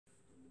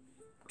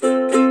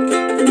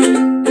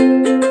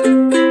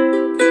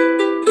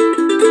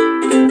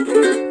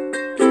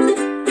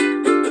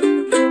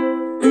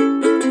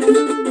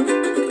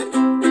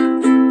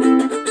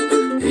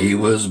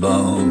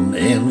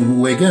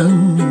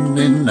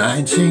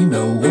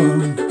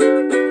1901,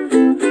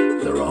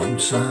 the wrong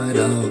side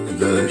of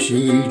the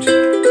sheet,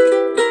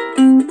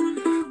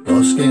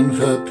 busking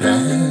for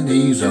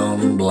pennies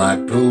on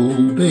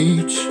Blackpool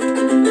beach.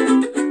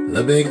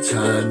 The big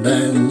time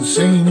then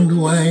seemed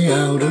way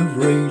out of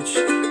reach,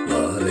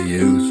 but a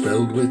youth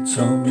filled with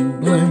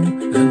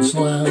tumbling and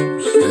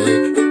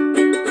slapstick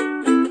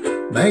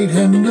made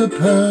him the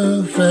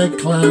perfect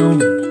clown.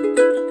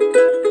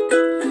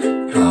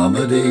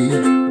 Comedy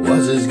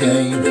was his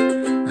game,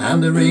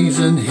 and the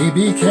reason he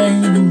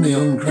became the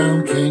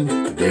uncrowned king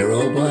of dear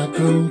old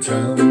Blackpool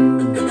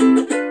town.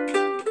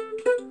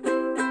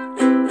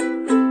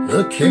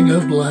 The king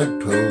of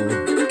Blackpool,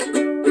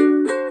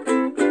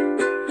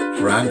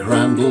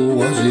 Randle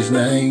was his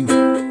name.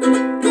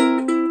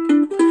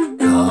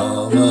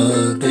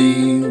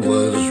 Comedy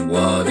was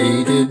what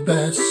he did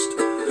best.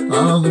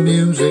 On the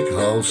music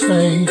hall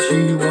stage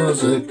he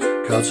was a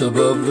cut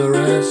above the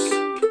rest.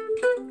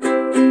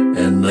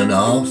 In the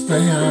north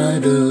they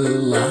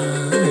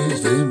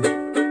idolised him,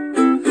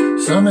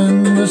 some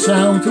in the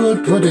south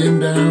would put him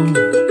down.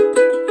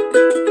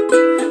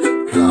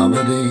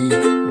 Comedy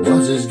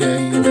was his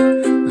game,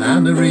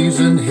 and the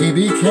reason he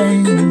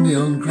became the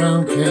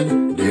uncrowned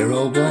king, dear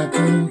old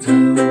Blackpool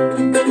town.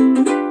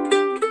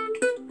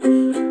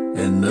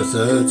 In the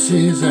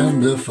 30s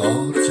and the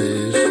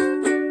 40s,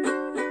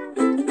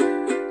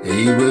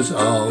 he was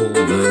all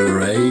the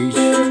rage.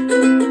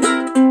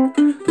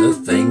 The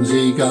things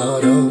he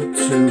got up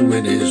to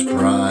in his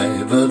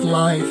private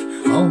life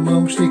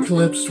almost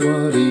eclipsed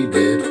what he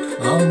did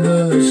on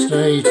the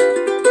stage.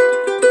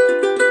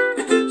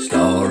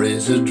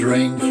 Stories of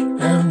drink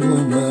and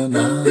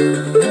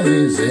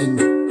womanizing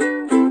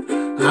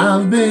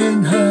have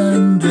been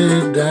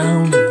handed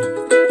down.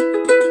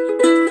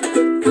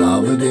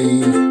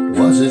 Comedy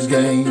was his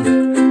game,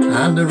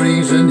 and the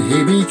reason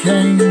he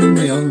became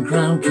the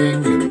uncrowned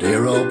king of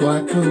dear old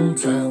Blackpool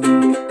town.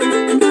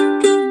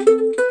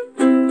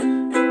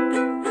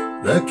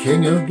 The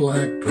king of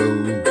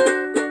Blackpool,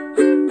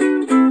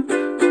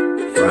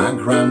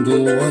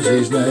 Randle was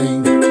his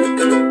name.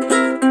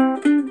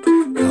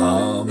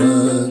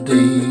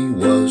 Comedy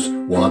was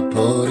what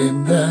put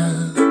him there.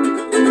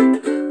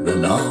 The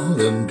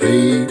northern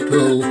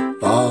people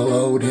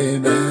followed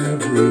him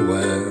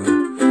everywhere.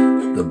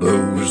 The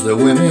booze, the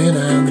women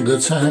and the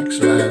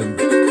taxman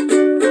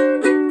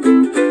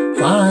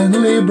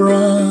finally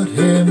brought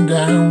him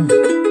down.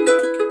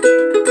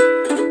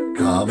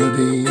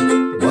 Comedy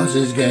was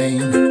his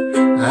game,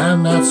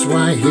 and that's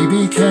why he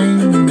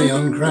became the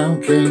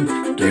uncrowned king,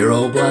 dear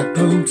old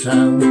Blackpool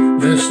town.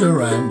 Mr.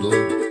 Randle,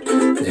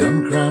 the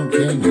uncrowned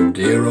king of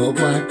dear old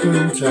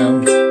Blackpool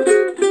town.